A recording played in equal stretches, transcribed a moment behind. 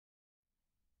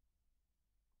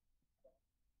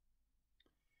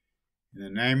In the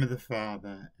name of the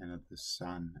Father, and of the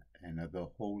Son, and of the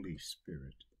Holy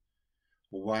Spirit,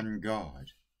 one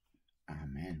God.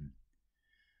 Amen.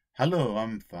 Hello,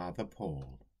 I'm Father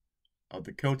Paul of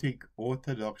the Celtic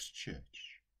Orthodox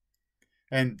Church,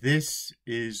 and this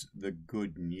is the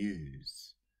good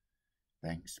news.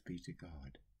 Thanks be to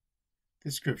God.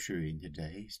 The scripture reading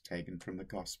today is taken from the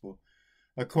Gospel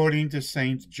according to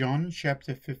St. John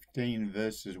chapter 15,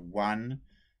 verses 1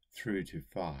 through to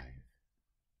 5.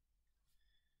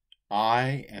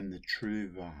 I am the true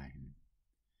vine,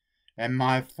 and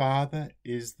my Father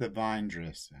is the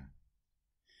vine-dresser.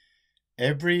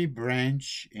 Every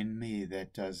branch in me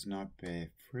that does not bear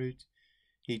fruit,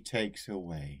 he takes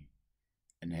away,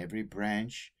 and every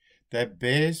branch that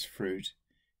bears fruit,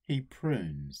 he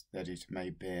prunes, that it may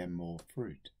bear more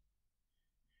fruit.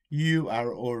 You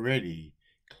are already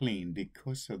clean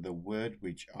because of the word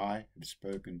which I have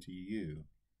spoken to you.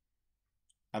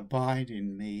 Abide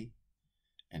in me,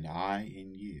 and I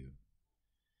in you.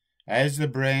 As the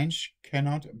branch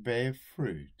cannot bear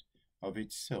fruit of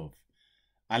itself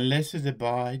unless it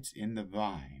abides in the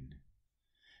vine,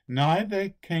 neither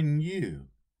can you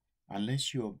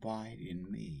unless you abide in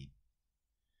me.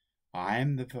 I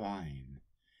am the vine,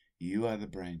 you are the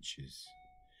branches.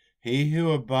 He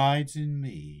who abides in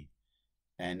me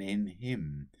and in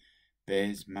him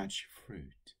bears much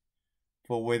fruit,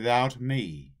 for without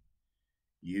me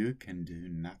you can do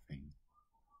nothing.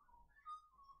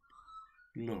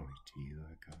 Glory to you,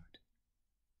 O God.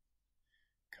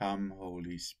 Come,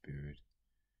 Holy Spirit,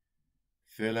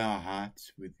 fill our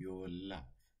hearts with your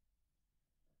love.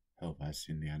 Help us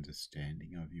in the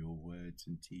understanding of your words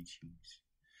and teachings.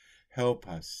 Help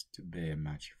us to bear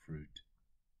much fruit.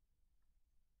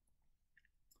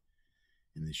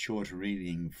 In the short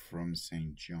reading from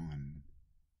St. John,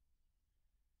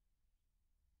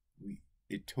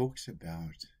 it talks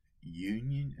about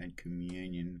union and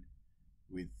communion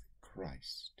with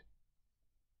Christ.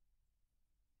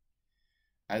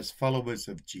 As followers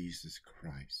of Jesus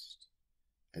Christ,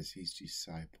 as his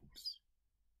disciples,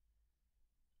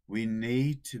 we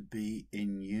need to be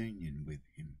in union with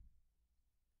him,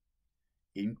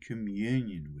 in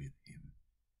communion with him,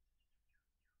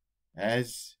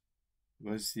 as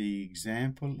was the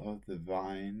example of the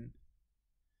vine,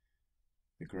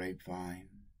 the grapevine.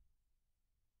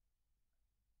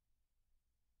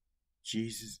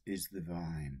 Jesus is the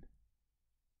vine.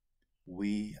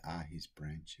 We are his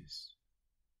branches.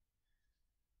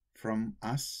 From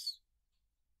us,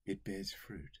 it bears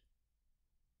fruit.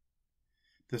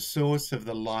 The source of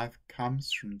the life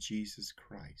comes from Jesus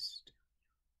Christ.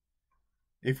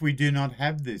 If we do not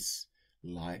have this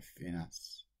life in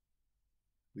us,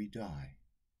 we die,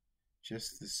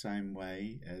 just the same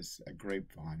way as a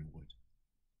grapevine would.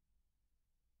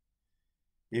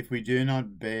 If we do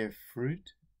not bear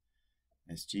fruit,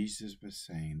 as Jesus was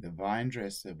saying, the vine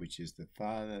dresser, which is the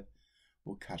Father,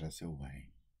 will cut us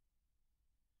away.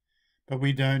 But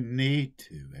we don't need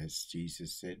to, as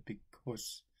Jesus said,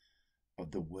 because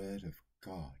of the Word of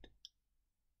God.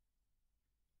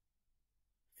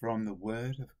 From the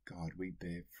Word of God we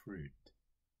bear fruit.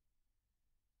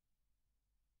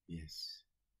 Yes,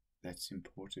 that's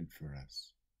important for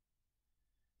us.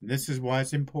 And this is why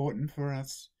it's important for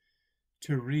us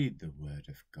to read the Word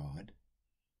of God.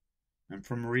 And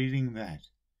from reading that,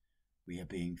 we are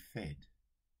being fed.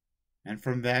 And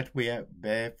from that we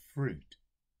bear fruit.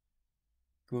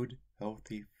 Good,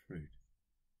 healthy fruit.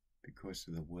 Because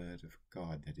of the Word of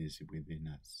God that is within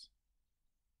us.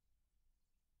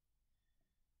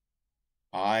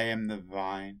 I am the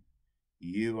vine,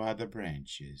 you are the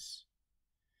branches.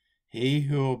 He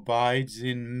who abides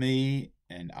in me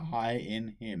and I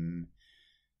in him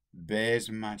bears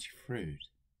much fruit.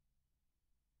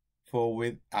 For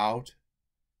without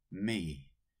me,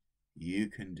 you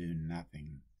can do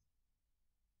nothing.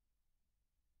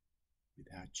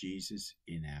 Without Jesus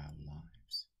in our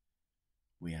lives,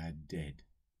 we are dead.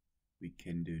 We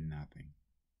can do nothing.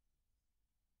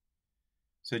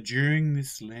 So during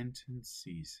this Lenten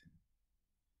season,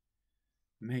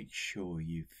 make sure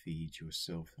you feed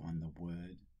yourself on the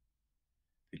Word,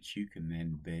 that you can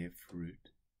then bear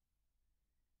fruit.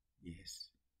 Yes,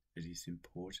 it is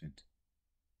important.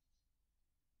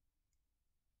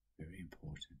 Very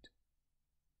important.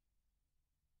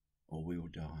 Or we'll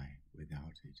die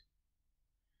without it.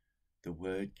 The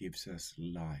Word gives us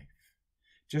life,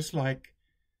 just like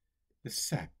the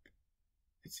sap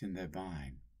that's in the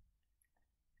vine.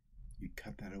 You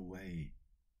cut that away,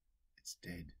 it's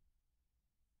dead.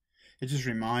 It just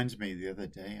reminds me, the other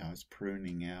day I was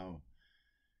pruning our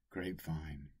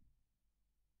grapevine,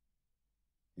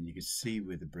 and you could see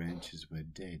where the branches were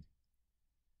dead.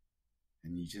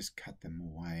 and you just cut them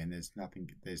away, and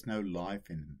there's no life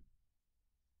in them.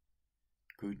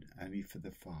 Good only for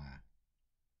the fire.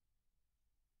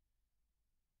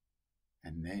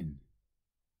 And then,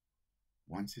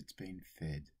 once it's been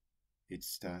fed, it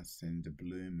starts then to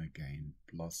bloom again,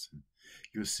 blossom.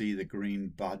 You'll see the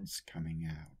green buds coming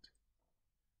out,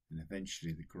 and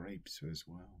eventually the grapes as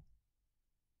well,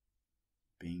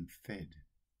 being fed.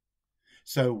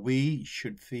 So we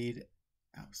should feed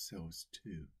ourselves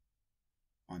too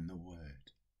on the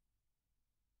Word.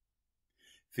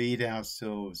 Feed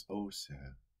ourselves also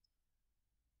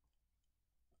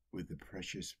with the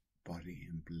precious body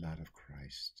and blood of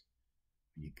Christ.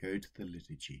 When you go to the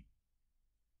liturgy,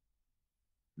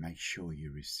 make sure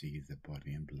you receive the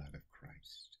body and blood of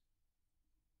Christ.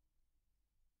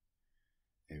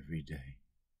 Every day,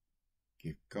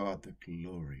 give God the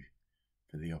glory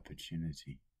for the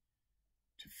opportunity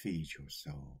to feed your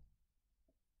soul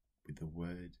with the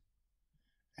Word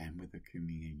and with the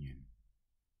communion.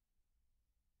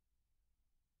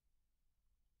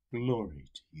 Glory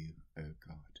to you, O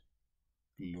God,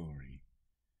 glory.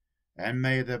 And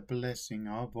may the blessing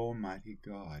of Almighty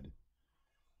God,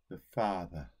 the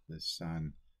Father, the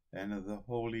Son, and of the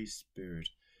Holy Spirit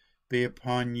be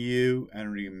upon you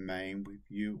and remain with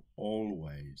you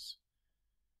always.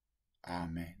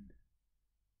 Amen.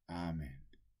 Amen.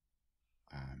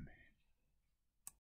 Amen.